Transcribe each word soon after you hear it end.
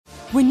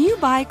When you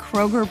buy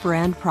Kroger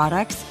brand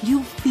products,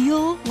 you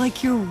feel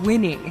like you're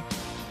winning.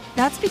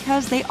 That's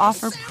because they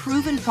offer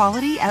proven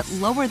quality at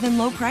lower than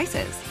low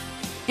prices.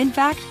 In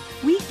fact,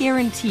 we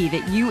guarantee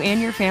that you and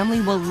your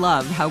family will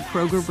love how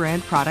Kroger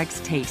brand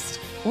products taste,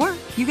 or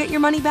you get your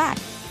money back.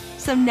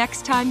 So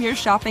next time you're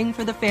shopping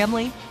for the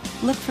family,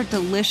 look for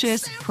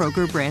delicious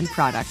Kroger brand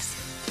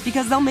products,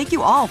 because they'll make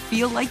you all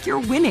feel like you're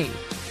winning.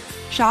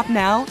 Shop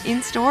now,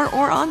 in-store,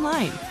 or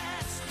online.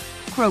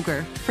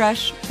 Kroger,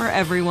 fresh for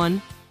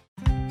everyone.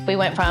 We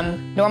went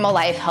from normal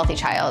life, healthy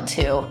child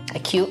to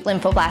acute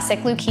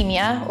lymphoblastic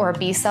leukemia, or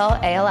B-cell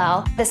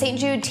ALL. The St.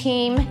 Jude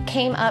team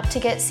came up to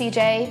get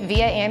CJ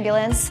via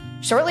ambulance.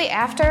 Shortly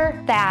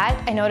after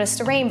that, I noticed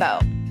a rainbow.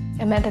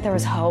 It meant that there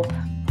was hope.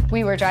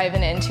 We were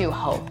driving into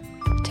hope.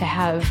 To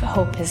have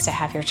hope is to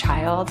have your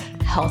child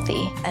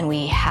healthy, and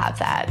we have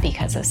that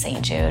because of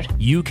St. Jude.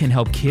 You can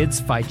help kids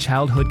fight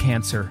childhood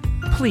cancer.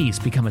 Please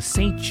become a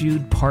St.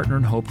 Jude Partner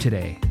in Hope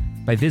today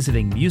by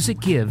visiting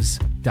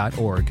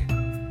musicgives.org.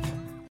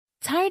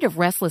 Tired of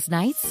restless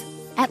nights?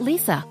 At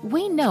Leesa,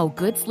 we know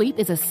good sleep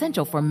is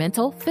essential for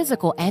mental,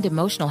 physical, and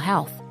emotional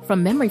health.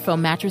 From memory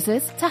foam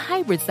mattresses to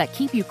hybrids that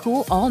keep you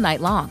cool all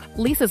night long,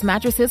 Leesa's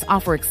mattresses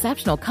offer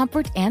exceptional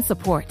comfort and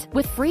support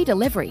with free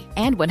delivery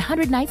and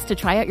 100 nights to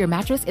try out your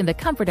mattress in the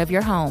comfort of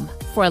your home.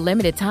 For a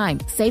limited time,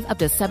 save up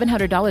to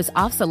 $700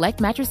 off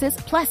select mattresses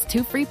plus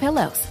 2 free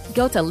pillows.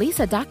 Go to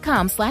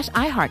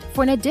leesa.com/iHeart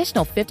for an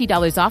additional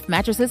 $50 off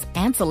mattresses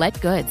and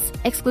select goods.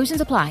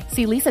 Exclusions apply.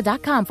 See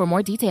leesa.com for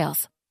more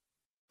details.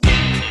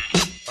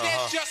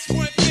 Just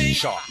one thing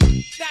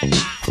that I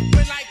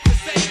would like to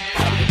say.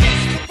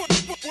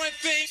 Just one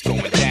thing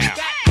going down.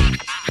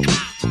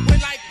 I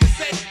would like to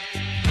say.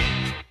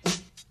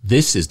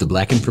 This is the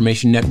Black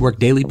Information Network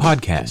Daily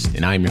Podcast,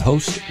 and I am your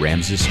host,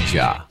 Ramses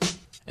Ja.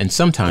 And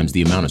sometimes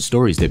the amount of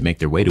stories that make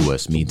their way to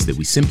us means that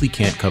we simply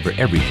can't cover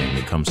everything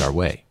that comes our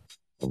way.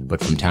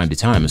 But from time to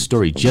time, a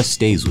story just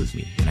stays with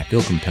me, and I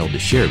feel compelled to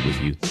share it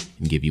with you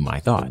and give you my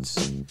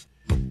thoughts.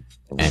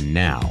 And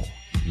now,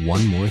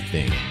 one more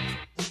thing.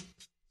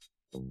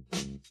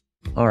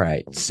 All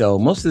right, so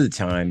most of the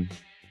time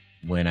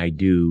when I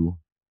do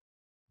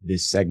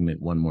this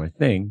segment, One More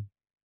Thing,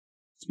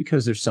 it's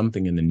because there's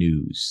something in the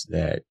news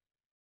that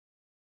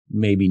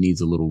maybe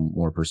needs a little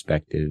more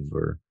perspective,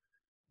 or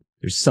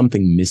there's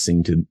something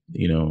missing to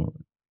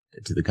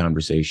the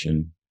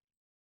conversation,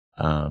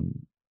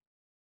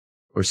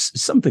 or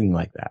something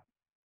like that,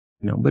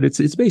 but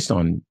it's based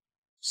on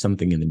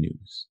something in the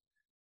news.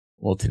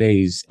 Well,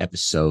 today's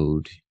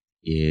episode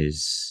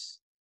is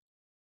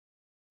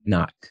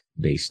not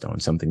based on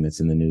something that's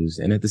in the news.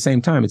 And at the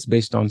same time, it's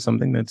based on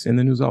something that's in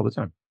the news all the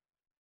time,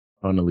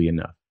 funnily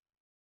enough.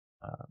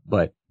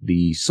 But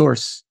the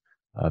source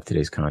of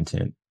today's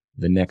content,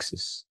 the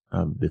nexus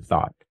of the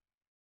thought,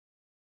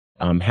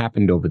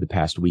 happened over the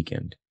past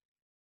weekend.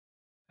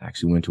 I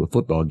actually went to a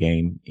football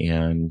game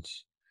and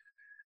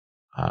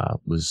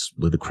was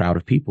with a crowd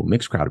of people,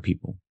 mixed crowd of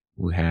people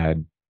who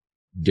had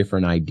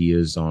different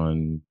ideas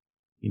on,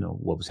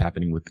 what was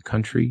happening with the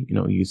country.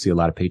 You see a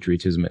lot of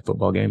patriotism at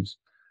football games.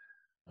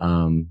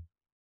 And,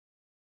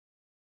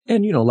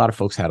 a lot of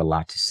folks had a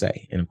lot to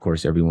say. And of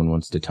course, everyone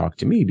wants to talk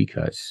to me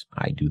because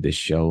I do this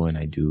show and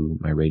I do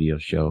my radio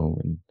show.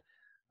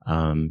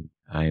 And,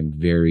 I am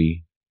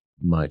very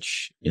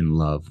much in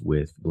love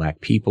with Black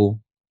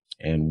people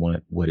and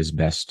want what is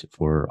best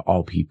for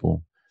all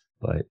people.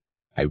 But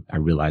I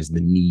realize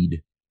the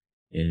need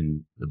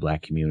in the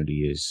Black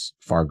community is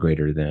far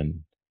greater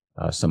than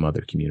some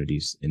other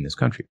communities in this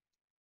country.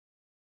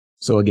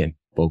 So again,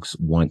 folks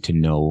want to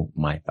know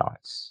my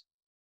thoughts.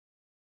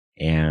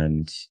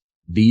 And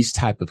these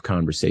type of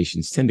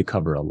conversations tend to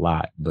cover a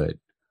lot, but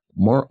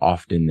more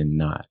often than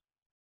not,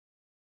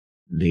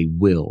 they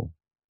will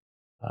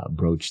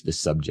broach the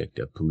subject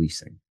of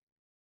policing.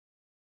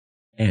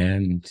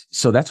 And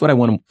so that's what I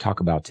want to talk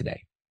about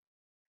today.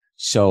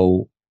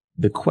 So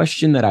the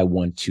question that I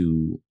want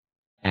to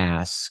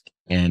ask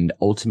and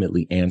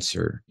ultimately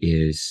answer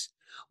is,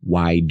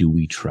 why do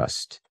we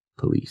trust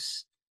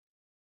police?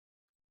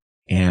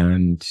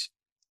 And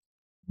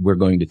we're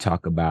going to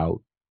talk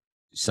about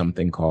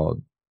something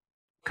called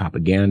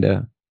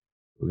propaganda.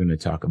 We're going to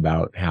talk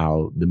about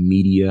how the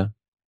media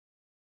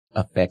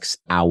affects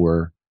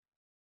our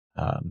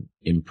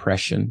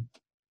impression.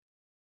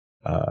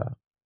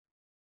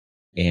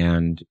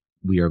 And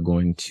we are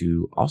going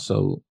to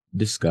also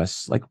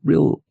discuss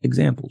real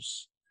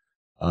examples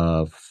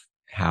of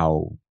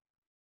how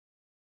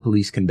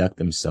police conduct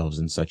themselves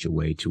in such a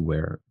way to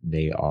where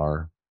they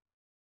are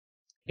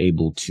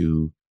able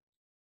to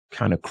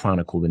kind of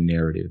chronicle the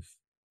narrative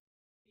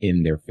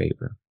in their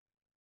favor.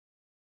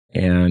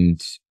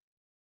 And,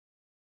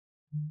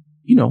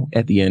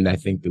 at the end, I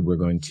think that we're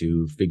going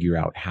to figure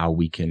out how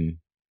we can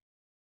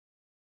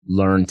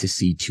learn to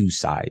see two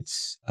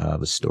sides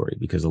of a story,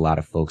 because a lot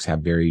of folks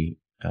have they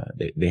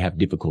have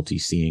difficulty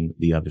seeing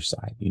the other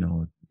side.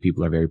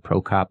 People are very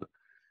pro-cop.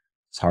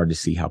 It's hard to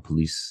see how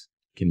police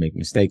can make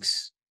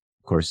mistakes.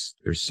 Of course,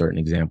 there's certain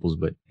examples,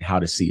 but how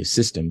to see a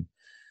system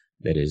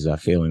that is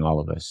failing all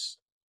of us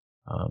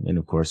And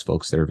of course,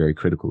 folks that are very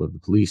critical of the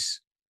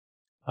police.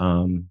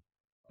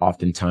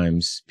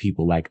 Oftentimes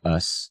people like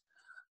us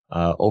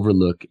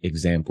overlook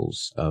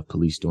examples of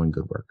police doing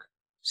good work.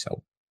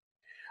 So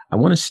I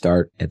want to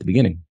start at the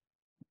beginning.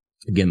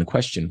 Again, the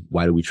question,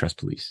 why do we trust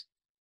police?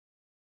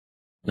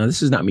 Now,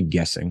 this is not me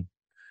guessing.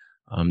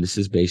 This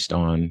is based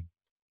on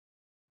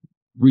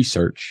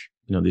research.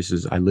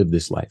 I live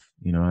this life.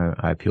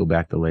 I peel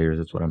back the layers.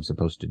 That's what I'm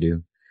supposed to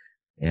do.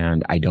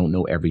 And I don't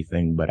know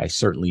everything, but I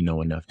certainly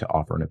know enough to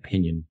offer an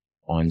opinion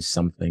on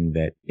something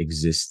that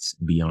exists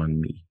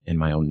beyond me and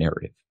my own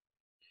narrative.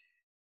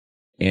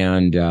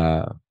 And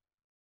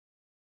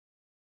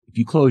if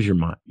you close your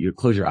mind, you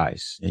close your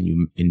eyes and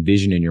you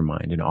envision in your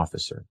mind an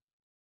officer,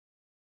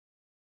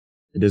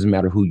 it doesn't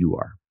matter who you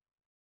are.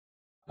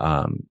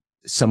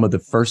 Some of the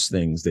first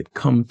things that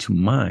come to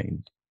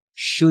mind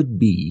should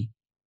be,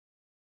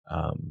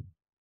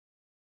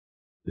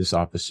 this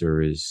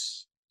officer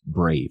is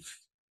brave.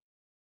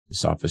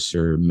 This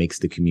officer makes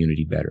the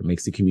community better,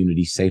 makes the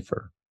community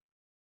safer,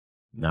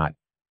 not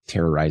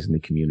terrorizing the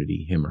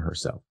community, him or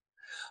herself.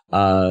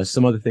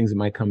 Some other things that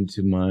might come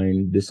to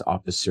mind, this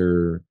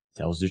officer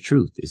tells the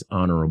truth, is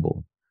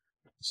honorable.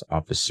 This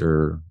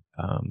officer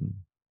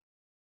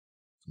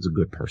is a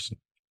good person.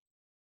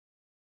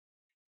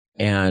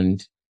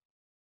 And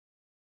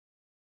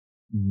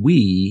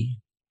we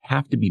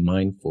have to be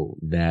mindful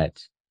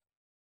that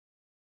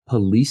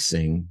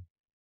policing,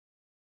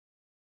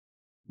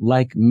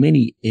 like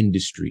many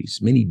industries,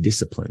 many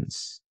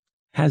disciplines,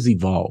 has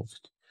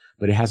evolved,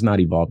 but it has not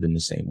evolved in the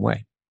same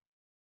way.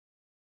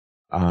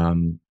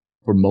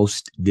 For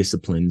most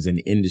disciplines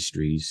and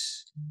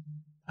industries,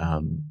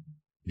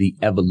 the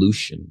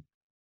evolution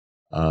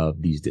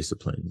of these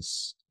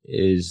disciplines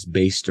is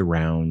based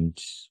around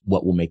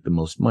what will make the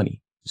most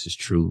money. This is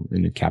true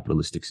in a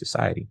capitalistic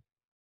society.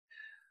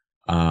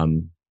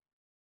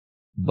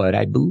 But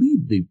I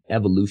believe the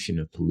evolution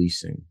of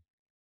policing,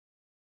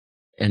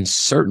 and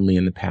certainly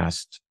in the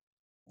past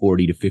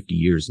 40 to 50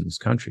 years in this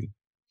country,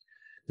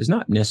 is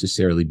not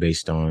necessarily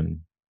based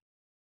on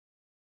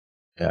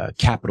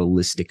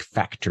capitalistic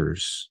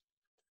factors,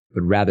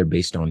 but rather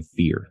based on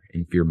fear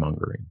and fear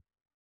mongering.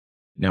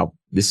 Now,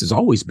 this has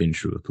always been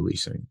true of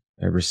policing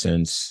ever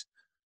since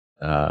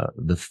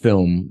the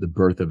film, The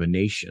Birth of a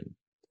Nation,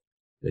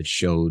 that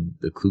showed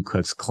the Ku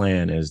Klux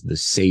Klan as the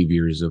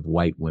saviors of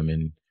white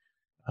women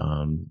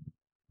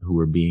who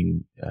were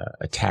being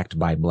attacked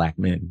by black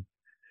men.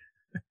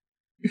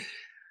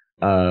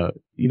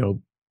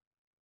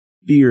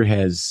 Fear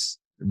has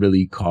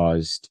really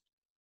caused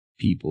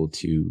people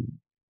to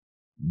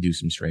do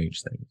some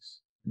strange things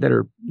that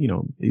are,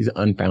 these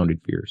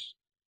unfounded fears.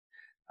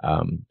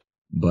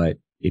 But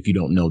if you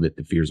don't know that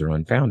the fears are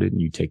unfounded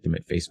and you take them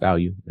at face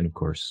value, then of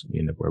course we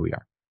end up where we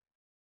are.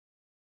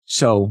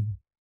 So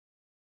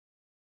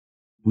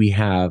we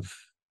have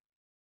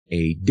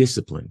a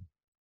discipline,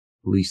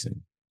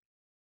 policing,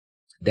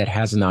 that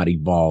has not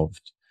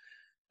evolved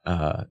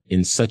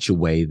in such a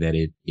way that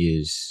it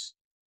is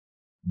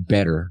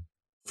better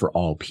for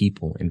all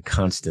people and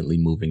constantly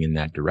moving in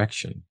that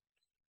direction.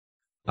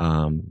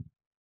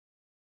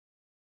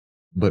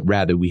 But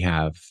rather we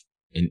have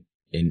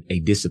a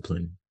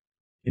discipline,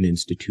 an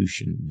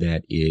institution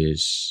that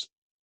is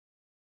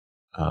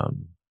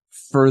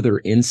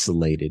further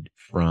insulated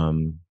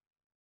from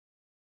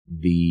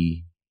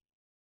the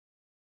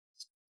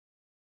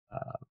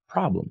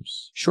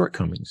problems,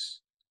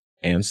 shortcomings,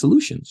 and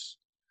solutions.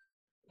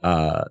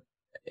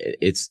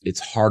 It's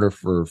harder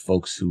for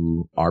folks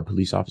who are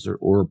police officer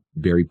or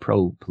very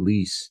pro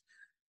police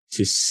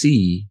to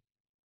see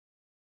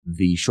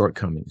the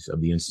shortcomings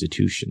of the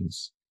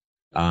institutions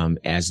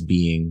as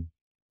being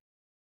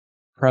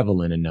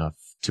prevalent enough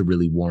to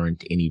really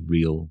warrant any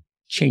real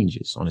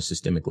changes on a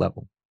systemic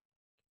level.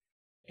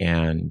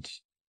 And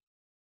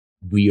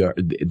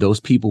those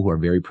people who are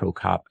very pro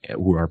cop,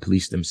 who are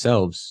police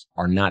themselves,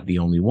 are not the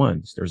only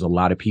ones. There's a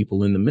lot of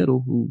people in the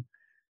middle who,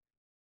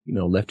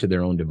 left to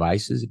their own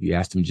devices, if you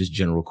ask them just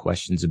general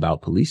questions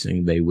about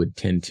policing, they would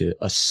tend to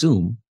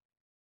assume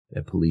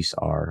that police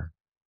are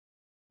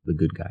the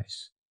good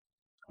guys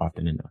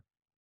often enough.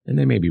 And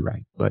they may be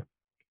right. But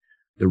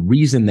the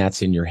reason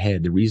that's in your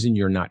head, the reason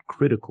you're not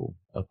critical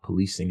of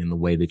policing in the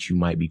way that you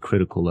might be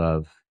critical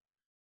of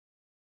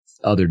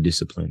other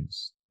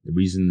disciplines, the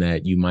reason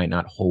that you might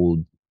not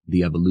hold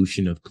the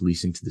evolution of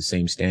policing to the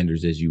same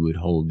standards as you would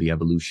hold the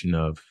evolution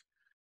of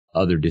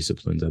other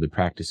disciplines, other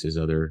practices,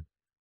 other,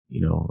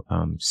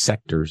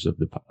 sectors of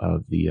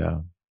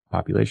the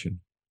population,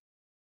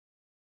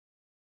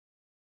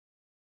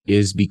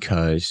 is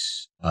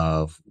because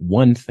of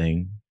one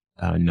thing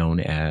known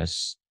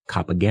as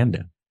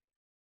propaganda.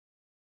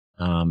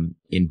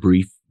 In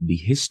brief, the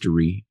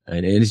history,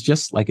 and it's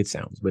just like it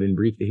sounds, but in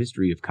brief, the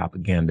history of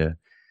propaganda,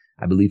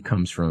 I believe,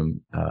 comes from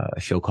a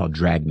show called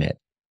Dragnet.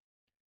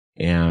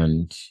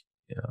 And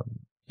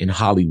in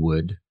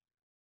Hollywood,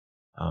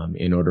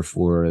 in order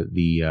for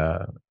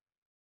the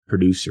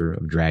producer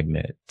of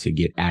Dragnet to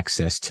get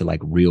access to like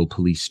real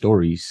police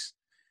stories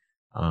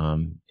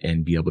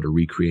and be able to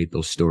recreate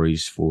those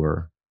stories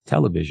for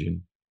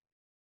television,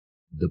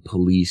 the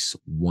police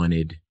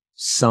wanted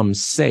some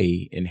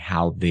say in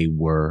how they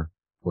were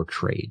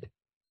portrayed,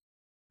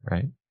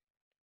 right?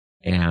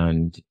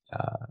 And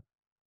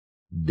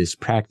this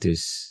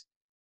practice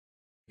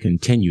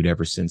continued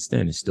ever since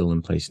then. It's still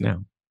in place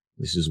now.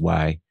 This is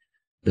why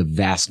the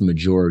vast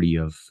majority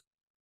of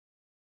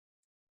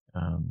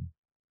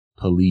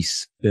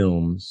police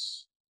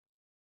films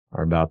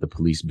are about the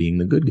police being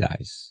the good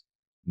guys,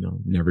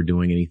 never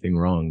doing anything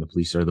wrong. The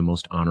police are the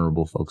most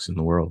honorable folks in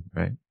the world,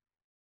 right?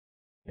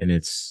 And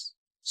it's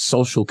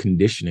social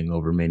conditioning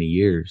over many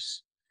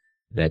years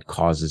that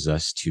causes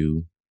us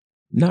to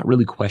not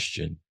really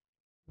question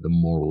the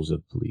morals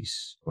of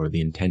police or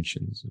the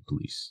intentions of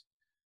police.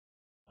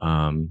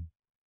 And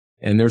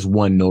there's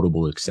one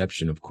notable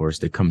exception, of course,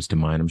 that comes to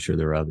mind. I'm sure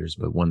there are others,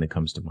 but one that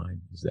comes to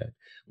mind is that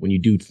when you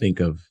do think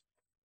of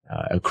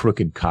a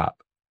crooked cop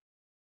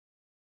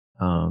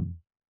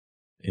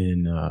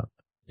in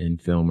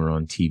film or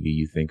on TV,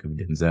 you think of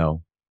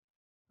Denzel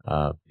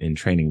in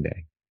Training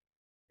Day.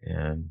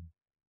 And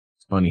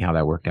it's funny how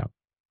that worked out.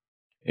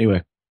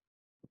 Anyway,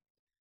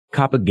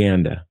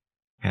 propaganda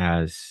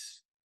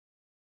has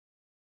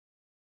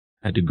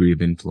a degree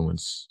of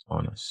influence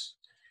on us,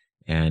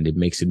 and it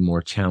makes it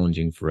more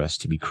challenging for us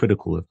to be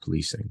critical of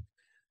policing.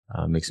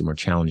 Makes it more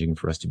challenging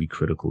for us to be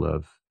critical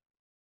of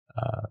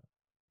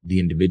the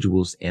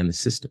individuals and the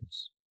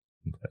systems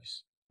in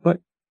place.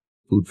 But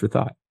food for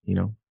thought,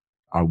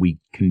 are we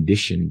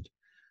conditioned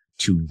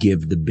to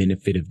give the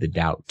benefit of the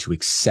doubt, to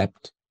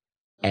accept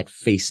at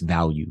face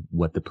value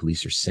what the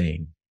police are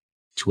saying,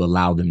 to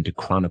allow them to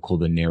chronicle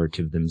the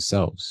narrative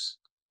themselves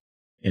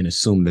and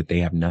assume that they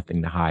have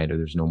nothing to hide or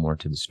there's no more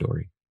to the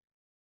story?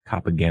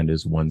 Propaganda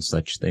is one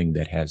such thing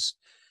that has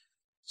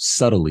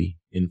subtly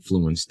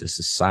influenced a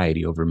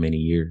society over many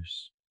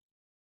years.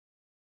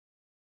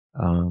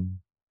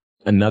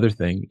 Another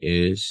thing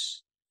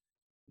is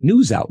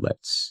news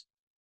outlets,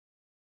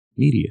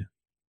 media.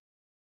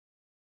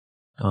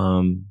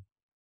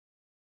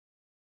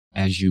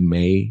 As you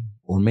may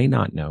or may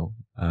not know,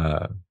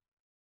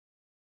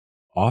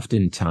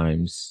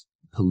 oftentimes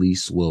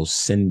police will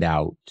send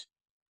out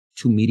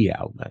to media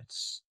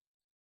outlets,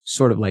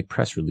 sort of like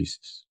press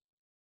releases.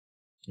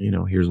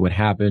 Here's what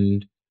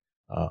happened,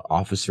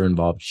 officer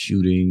involved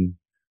shooting,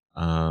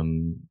 they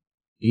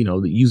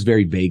use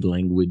very vague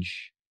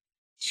language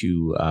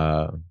to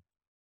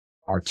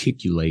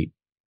articulate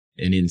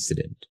an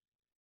incident.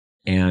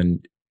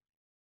 And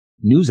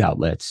news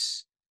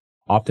outlets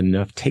often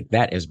enough take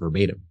that as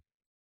verbatim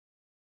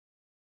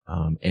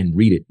and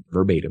read it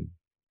verbatim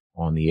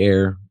on the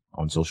air,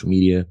 on social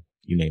media,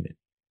 you name it.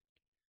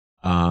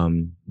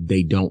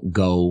 They don't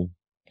go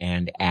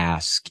and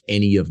ask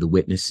any of the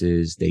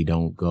witnesses. They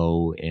don't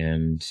go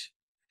and,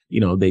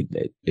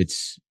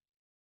 it's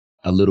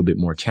a little bit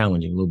more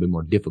challenging, a little bit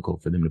more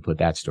difficult for them to put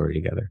that story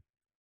together.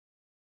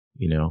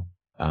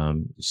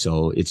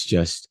 So it's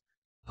just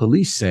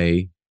police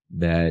say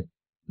that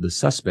the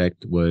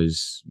suspect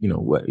was,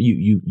 what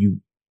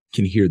you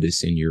can hear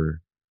this in your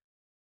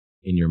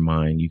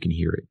mind. You can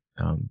hear it.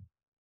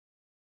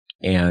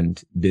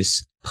 And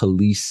this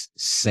police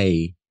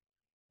say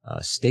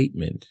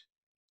statement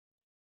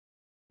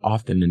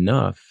often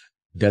enough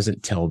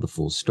doesn't tell the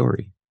full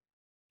story.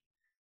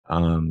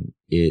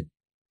 It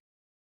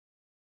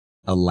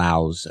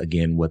allows,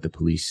 again, what the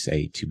police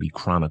say to be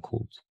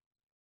chronicled,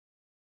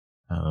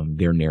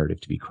 their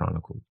narrative to be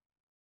chronicled.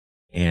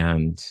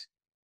 And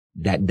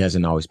that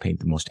doesn't always paint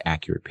the most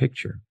accurate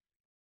picture,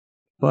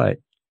 but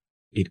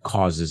it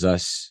causes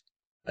us,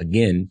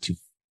 again, to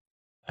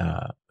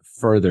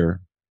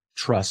further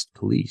trust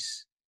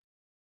police,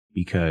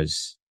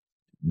 because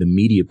the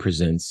media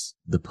presents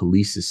the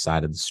police's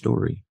side of the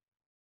story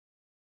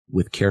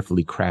with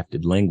carefully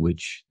crafted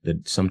language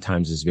that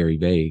sometimes is very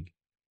vague,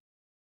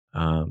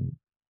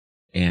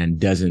 and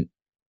doesn't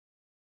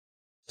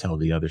tell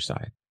the other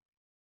side.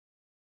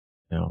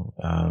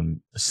 A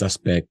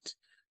suspect,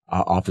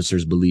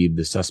 officers believe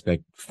the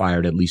suspect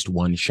fired at least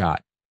one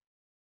shot.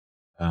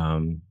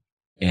 And,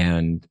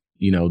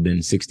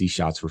 then 60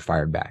 shots were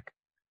fired back.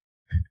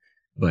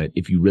 But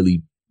if you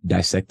really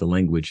dissect the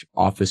language,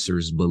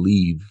 officers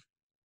believe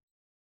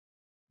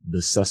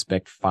the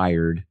suspect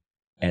fired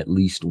at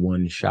least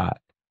one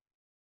shot,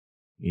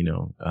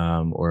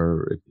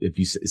 or if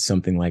you say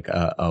something like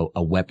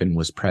a weapon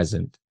was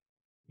present,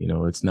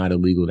 it's not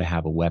illegal to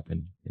have a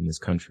weapon in this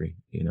country,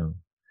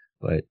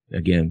 but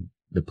again,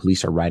 the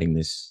police are writing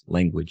this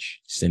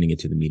language, sending it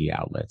to the media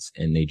outlets,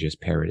 and they just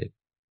parrot it.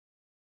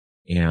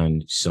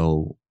 And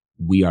so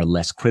we are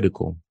less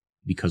critical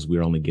because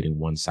we're only getting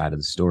one side of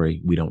the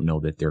story. We don't know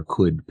that there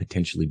could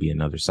potentially be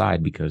another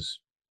side, because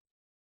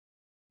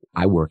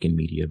I work in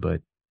media,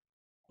 but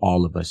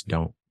all of us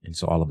don't. And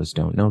so all of us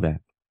don't know that.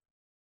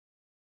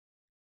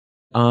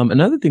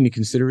 Another thing to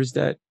consider is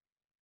that,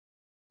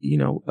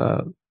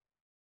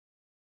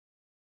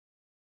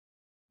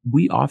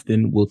 we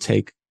often will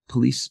take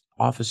police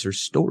officer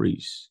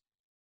stories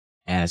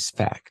as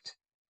fact.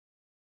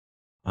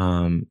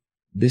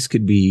 This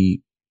could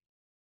be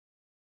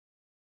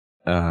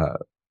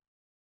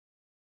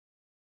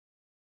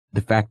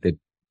the fact that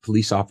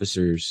police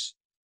officers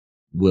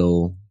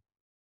will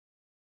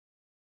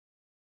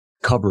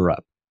cover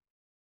up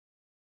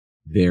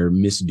their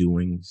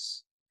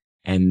misdoings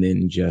and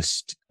then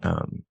just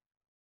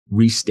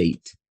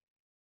restate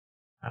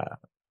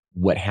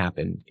what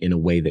happened in a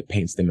way that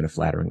paints them in a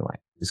flattering light.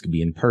 This could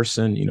be in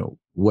person,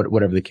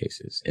 whatever the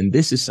case is. And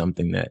this is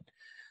something that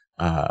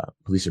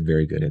police are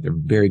very good at. They're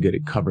very good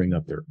at covering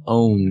up their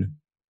own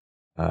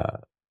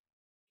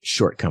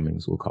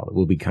shortcomings, we'll call it.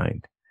 We'll be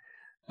kind.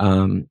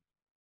 And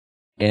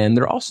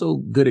they're also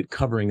good at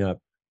covering up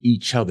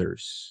each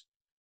other's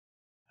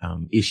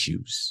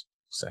issues,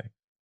 say.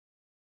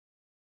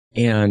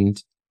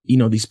 And,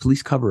 these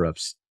police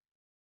cover-ups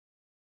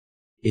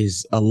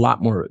is a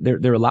lot more,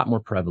 they're a lot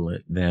more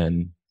prevalent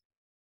than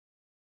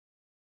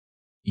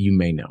you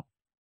may know.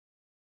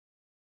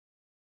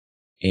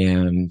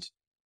 And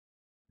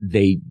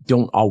they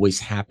don't always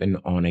happen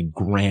on a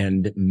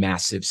grand,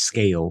 massive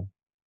scale.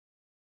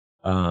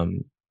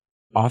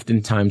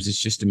 Oftentimes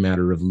it's just a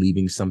matter of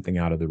leaving something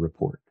out of the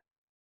report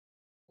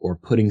or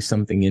putting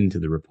something into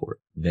the report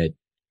that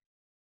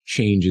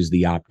changes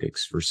the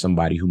optics for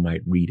somebody who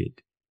might read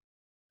it.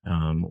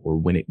 Or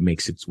when it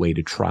makes its way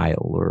to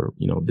trial or,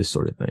 this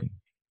sort of thing.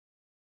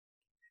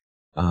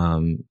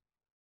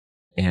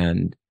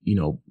 And,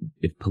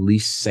 if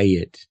police say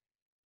it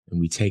and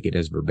we take it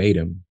as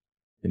verbatim,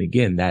 then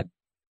again, that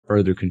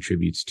further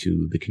contributes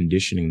to the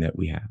conditioning that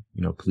we have.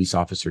 Police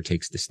officer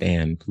takes the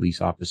stand, police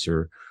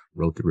officer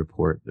wrote the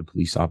report, the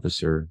police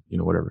officer,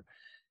 whatever.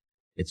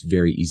 It's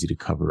very easy to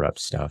cover up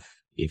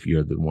stuff if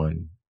you're the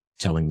one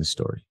telling the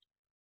story.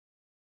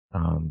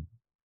 And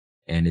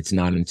it's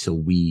not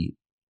until we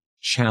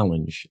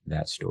challenge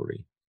that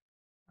story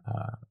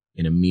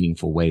in a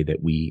meaningful way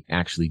that we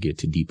actually get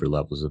to deeper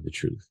levels of the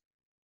truth.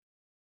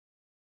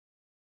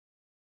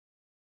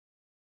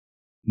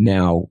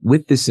 Now,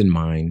 with this in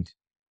mind,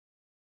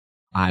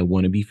 I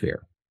want to be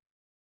fair.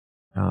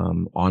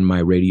 On my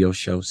radio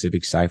show,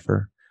 Civic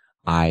Cypher,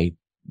 I,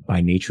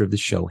 by nature of the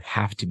show,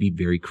 have to be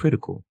very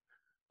critical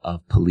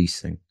of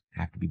policing,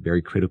 have to be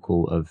very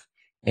critical of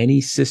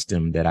any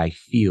system that I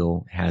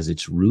feel has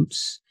its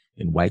roots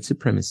in white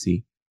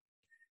supremacy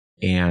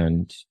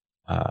and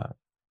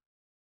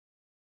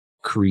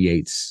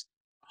creates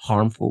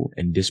harmful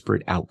and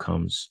disparate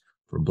outcomes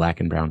for Black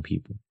and brown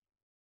people.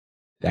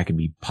 That could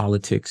be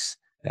politics,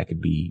 that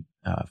could be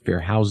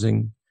fair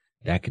housing,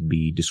 that could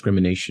be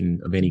discrimination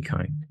of any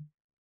kind.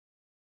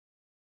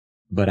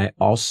 But I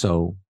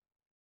also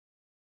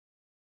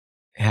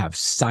have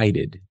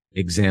cited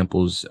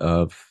examples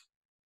of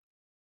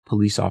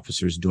police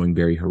officers doing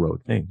very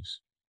heroic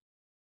things.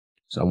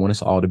 So I want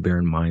us all to bear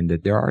in mind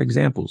that there are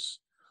examples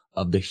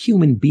of the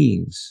human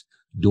beings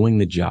doing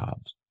the job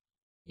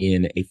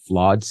in a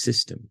flawed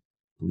system.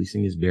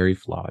 Policing is very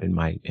flawed in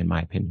my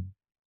opinion.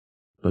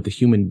 But the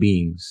human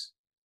beings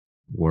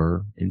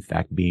were, in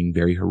fact, being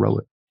very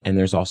heroic. And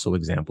there's also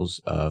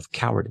examples of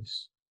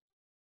cowardice.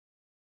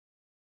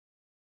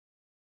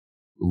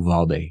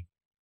 Uvalde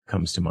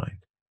comes to mind,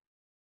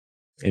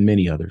 and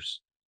many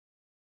others.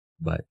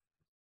 But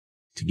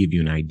to give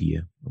you an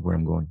idea of where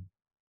I'm going.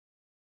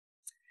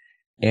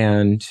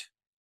 And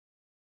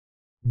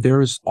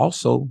there's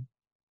also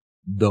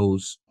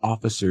those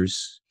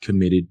officers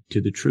committed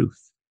to the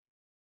truth.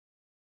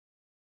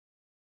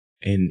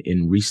 And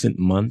in recent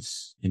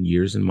months and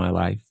years in my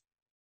life,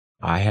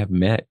 I have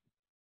met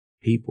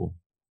people,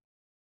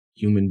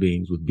 human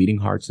beings with beating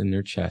hearts in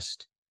their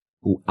chest,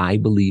 who I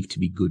believe to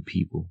be good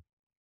people,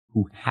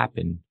 who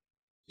happen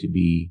to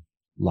be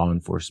law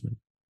enforcement.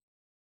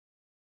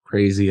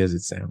 Crazy as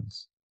it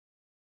sounds,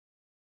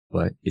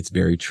 but it's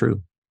very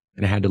true.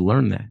 And I had to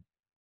learn that.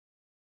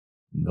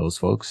 And those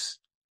folks,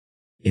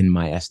 in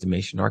my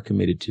estimation, are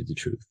committed to the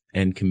truth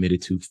and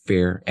committed to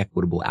fair,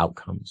 equitable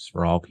outcomes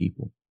for all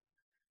people.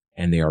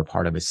 And they are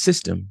part of a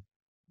system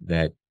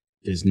that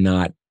does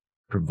not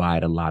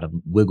provide a lot of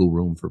wiggle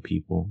room for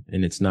people.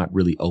 And it's not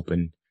really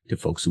open to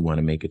folks who want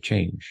to make a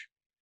change.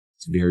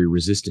 It's very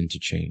resistant to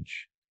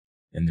change.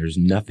 And there's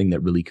nothing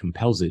that really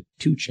compels it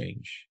to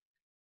change.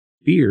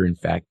 Fear, in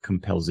fact,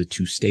 compels it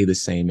to stay the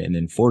same and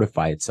then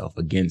fortify itself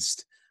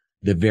against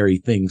the very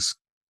things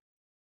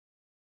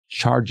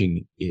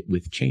charging it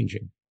with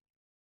changing,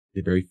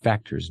 the very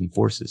factors and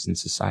forces in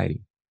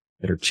society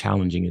that are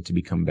challenging it to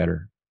become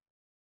better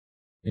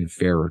and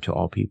fairer to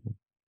all people.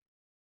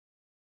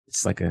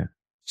 It's like a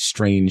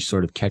strange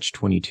sort of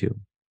catch-22,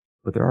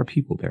 but there are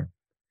people there.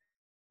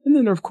 And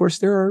then, of course,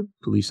 there are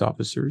police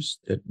officers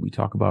that we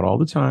talk about all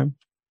the time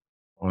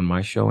on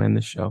my show and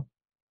the show,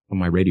 on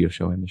my radio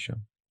show and the show,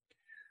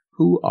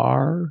 who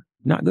are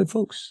not good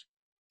folks.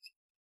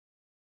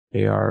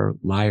 They are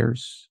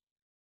liars.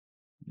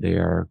 They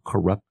are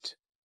corrupt,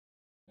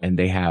 and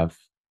they have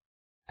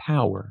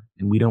power,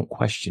 and we don't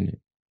question it.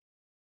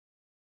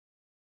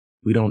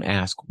 We don't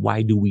ask,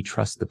 why do we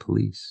trust the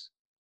police?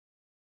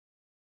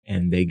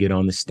 And they get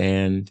on the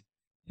stand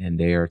and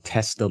they are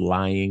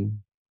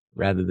lying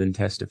rather than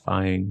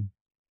testifying.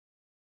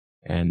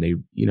 And they,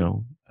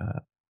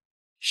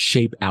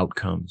 shape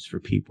outcomes for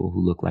people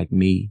who look like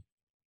me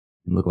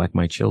and look like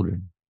my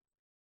children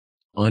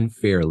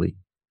unfairly.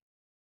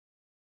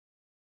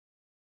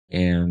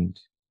 And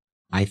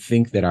I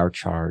think that our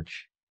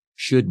charge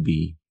should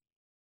be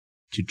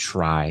to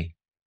try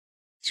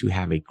to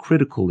have a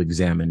critical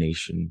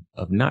examination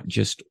of not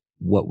just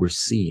what we're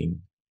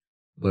seeing,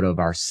 but of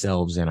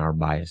ourselves and our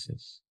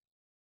biases.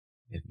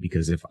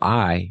 Because if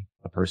I,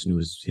 a person who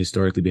has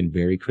historically been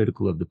very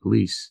critical of the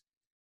police,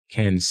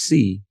 can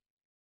see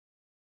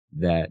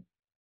that,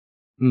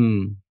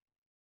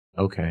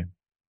 okay,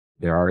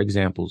 there are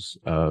examples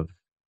of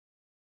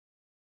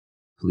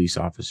police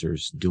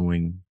officers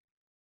doing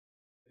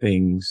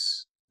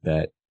things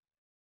that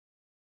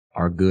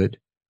are good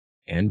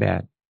and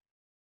bad,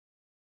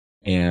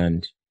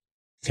 and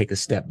take a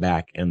step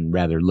back and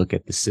rather look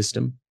at the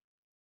system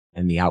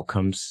and the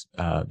outcomes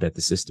that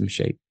the system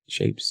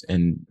shapes,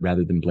 and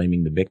rather than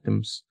blaming the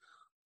victims,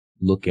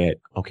 look at,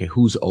 okay,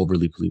 who's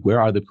overly police?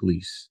 Where are the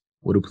police?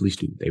 What do police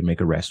do? They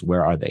make arrests.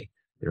 Where are they?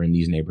 They're in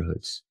these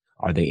neighborhoods.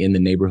 Are they in the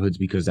neighborhoods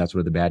because that's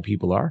where the bad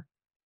people are?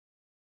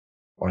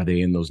 Or are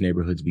they in those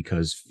neighborhoods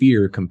because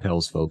fear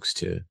compels folks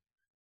to,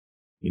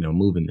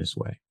 move in this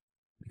way?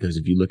 Because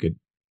if you look at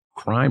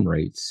crime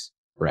rates,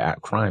 or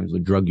at crimes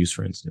with drug use,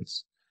 for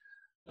instance,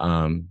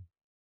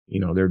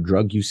 their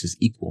drug use is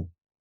equal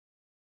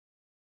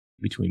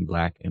between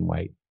black and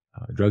white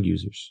drug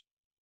users.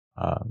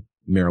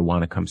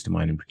 Marijuana comes to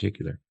mind in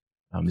particular.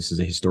 This is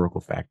a historical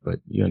fact, but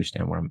you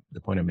understand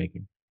the point I'm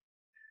making.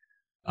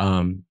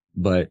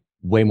 But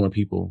way more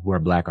people who are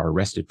black are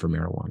arrested for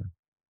marijuana.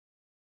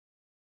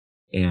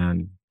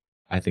 And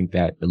I think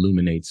that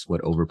illuminates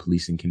what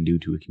over-policing can do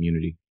to a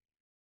community.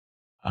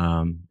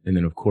 And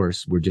then, of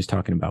course, we're just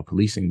talking about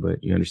policing,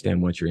 but you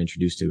understand once you're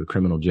introduced to a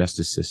criminal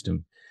justice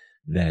system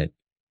that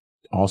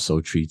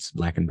also treats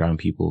black and brown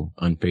people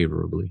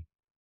unfavorably,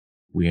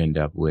 we end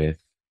up with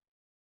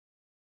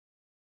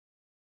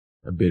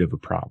a bit of a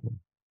problem.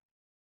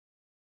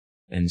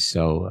 And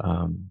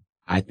so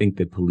I think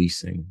that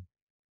policing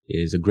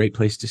is a great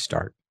place to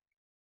start.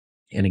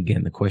 And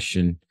again, the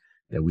question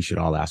that we should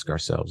all ask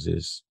ourselves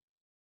is,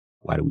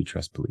 why do we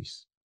trust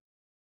police?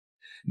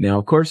 Now,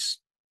 of course,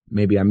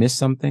 maybe I missed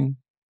something,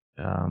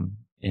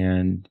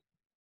 and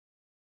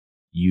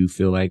you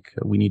feel like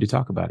we need to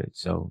talk about it.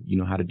 So you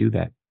know how to do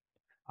that.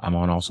 I'm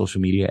on all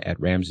social media at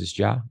Ramses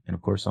Ja, and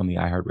of course on the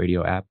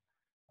iHeartRadio app.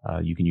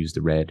 You can use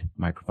the red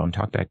microphone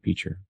talkback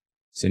feature.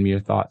 Send me your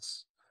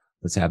thoughts.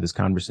 Let's have this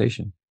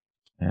conversation.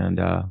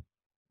 And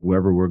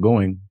wherever we're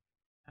going,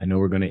 I know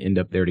we're going to end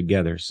up there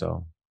together.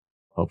 So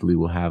hopefully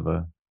we'll have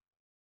a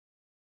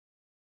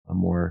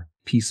more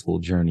peaceful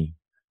journey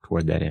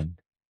toward that end.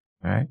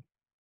 All right.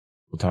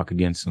 We'll talk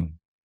again soon.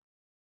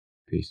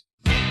 Peace.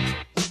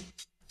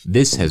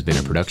 This has been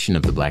a production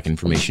of the Black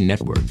Information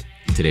Network.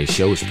 Today's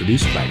show is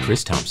produced by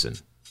Chris Thompson.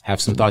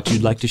 Have some thoughts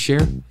you'd like to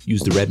share?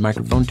 Use the red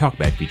microphone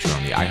talkback feature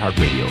on the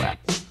iHeartRadio app.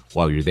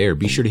 While you're there,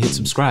 be sure to hit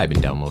subscribe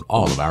and download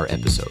all of our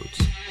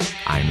episodes.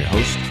 I'm your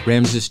host,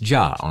 Ramses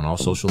Ja, on all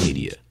social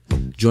media.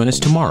 Join us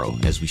tomorrow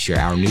as we share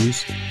our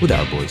news with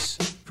our voice,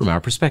 from our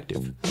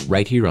perspective,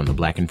 right here on the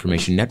Black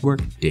Information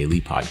Network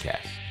Daily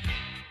Podcast.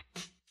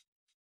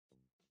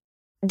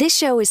 This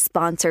show is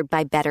sponsored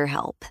by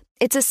BetterHelp.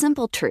 It's a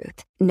simple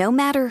truth. No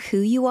matter who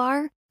you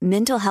are,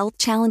 mental health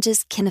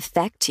challenges can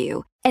affect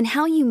you, and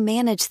how you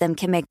manage them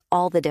can make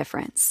all the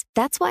difference.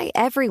 That's why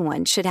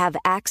everyone should have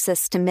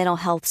access to mental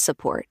health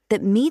support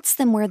that meets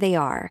them where they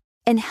are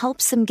and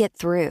helps them get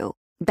through.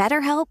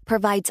 BetterHelp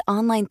provides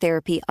online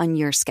therapy on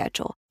your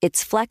schedule.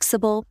 It's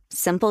flexible,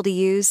 simple to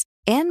use,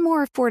 and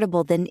more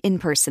affordable than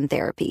in-person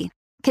therapy.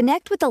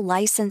 Connect with a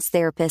licensed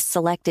therapist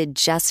selected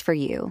just for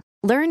you.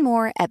 Learn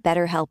more at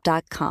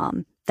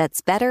BetterHelp.com. That's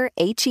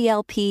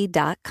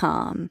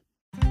BetterHelp.com.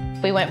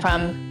 We went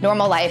from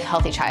normal life,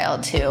 healthy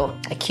child to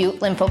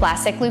acute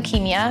lymphoblastic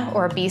leukemia,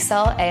 or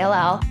B-cell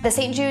ALL. The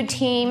St. Jude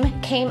team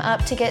came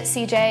up to get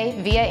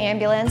CJ via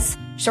ambulance.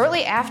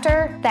 Shortly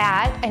after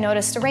that, I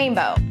noticed a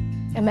rainbow.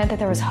 It meant that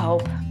there was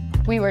hope.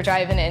 We were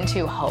driving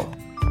into hope.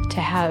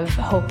 To have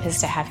hope is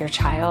to have your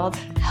child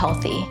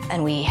healthy,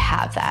 and we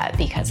have that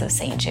because of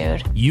St.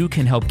 Jude. You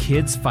can help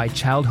kids fight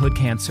childhood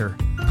cancer.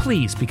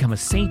 Please become a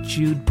St.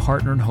 Jude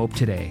Partner in Hope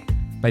today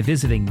by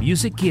visiting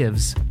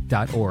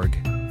musicgives.org.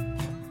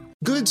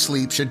 Good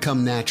sleep should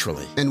come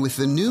naturally, and with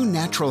the new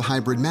Natural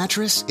Hybrid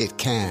mattress, it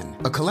can.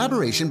 A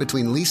collaboration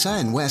between Lisa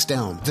and West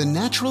Elm, the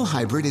Natural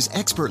Hybrid is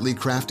expertly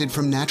crafted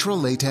from natural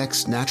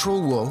latex,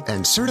 natural wool,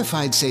 and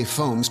certified safe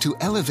foams to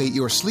elevate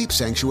your sleep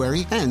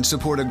sanctuary and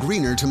support a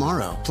greener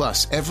tomorrow.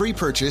 Plus, every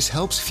purchase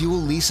helps fuel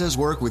Lisa's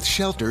work with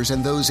shelters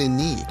and those in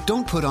need.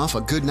 Don't put off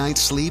a good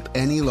night's sleep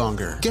any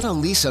longer. Get a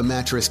Lisa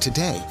mattress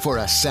today for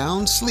a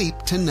sound sleep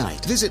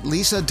tonight. Visit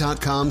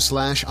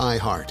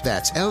lisa.com/iHeart.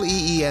 That's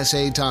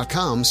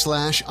LEESA.com/iHeart.